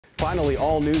Finally,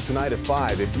 all new tonight at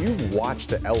 5. If you've watched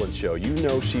The Ellen Show, you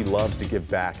know she loves to give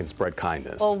back and spread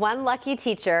kindness. Well, one lucky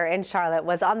teacher in Charlotte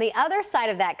was on the other side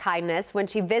of that kindness when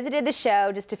she visited the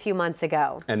show just a few months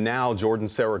ago. And now Jordan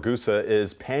Saragusa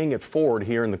is paying it forward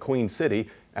here in the Queen City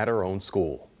at her own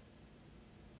school.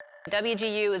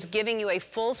 WGU is giving you a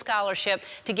full scholarship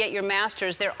to get your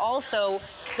master's. They're also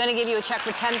going to give you a check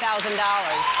for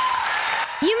 $10,000.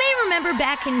 You may remember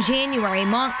back in January,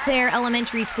 Montclair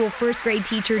Elementary School first grade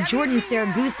teacher Jordan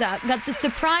Saragusa got the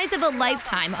surprise of a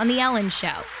lifetime on The Ellen Show.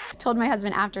 I told my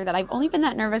husband after that I've only been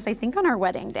that nervous, I think, on our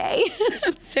wedding day.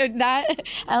 So that,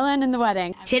 Ellen and the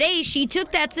wedding. Today, she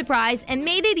took that surprise and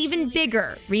made it even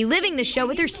bigger, reliving the show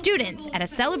with her students at a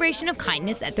celebration of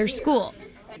kindness at their school.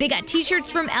 They got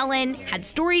t-shirts from Ellen, had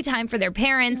story time for their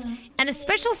parents, and a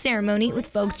special ceremony with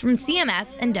folks from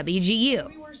CMS and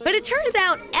WGU. But it turns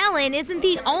out Ellen isn't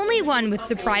the only one with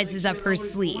surprises up her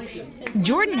sleeve.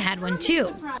 Jordan had one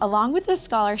too. Along with the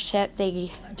scholarship,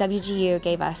 WGU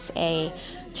gave us a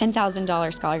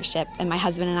 $10,000 scholarship, and my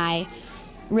husband and I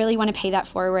really want to pay that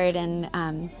forward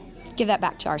and give that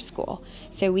back to our school.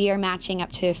 So we are matching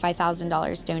up to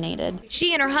 $5,000 donated.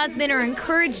 She and her husband are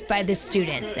encouraged by the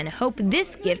students and hope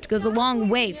this gift goes a long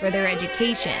way for their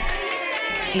education.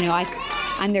 You know,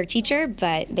 I'm their teacher,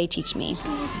 but they teach me,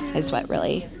 is what it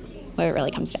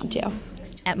really comes down to.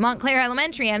 At Montclair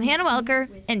Elementary, I'm Hannah Welker,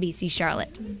 NBC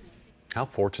Charlotte. How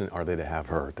fortunate are they to have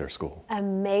her at their school?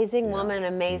 Amazing woman,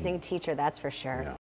 amazing teacher, that's for sure. Yeah.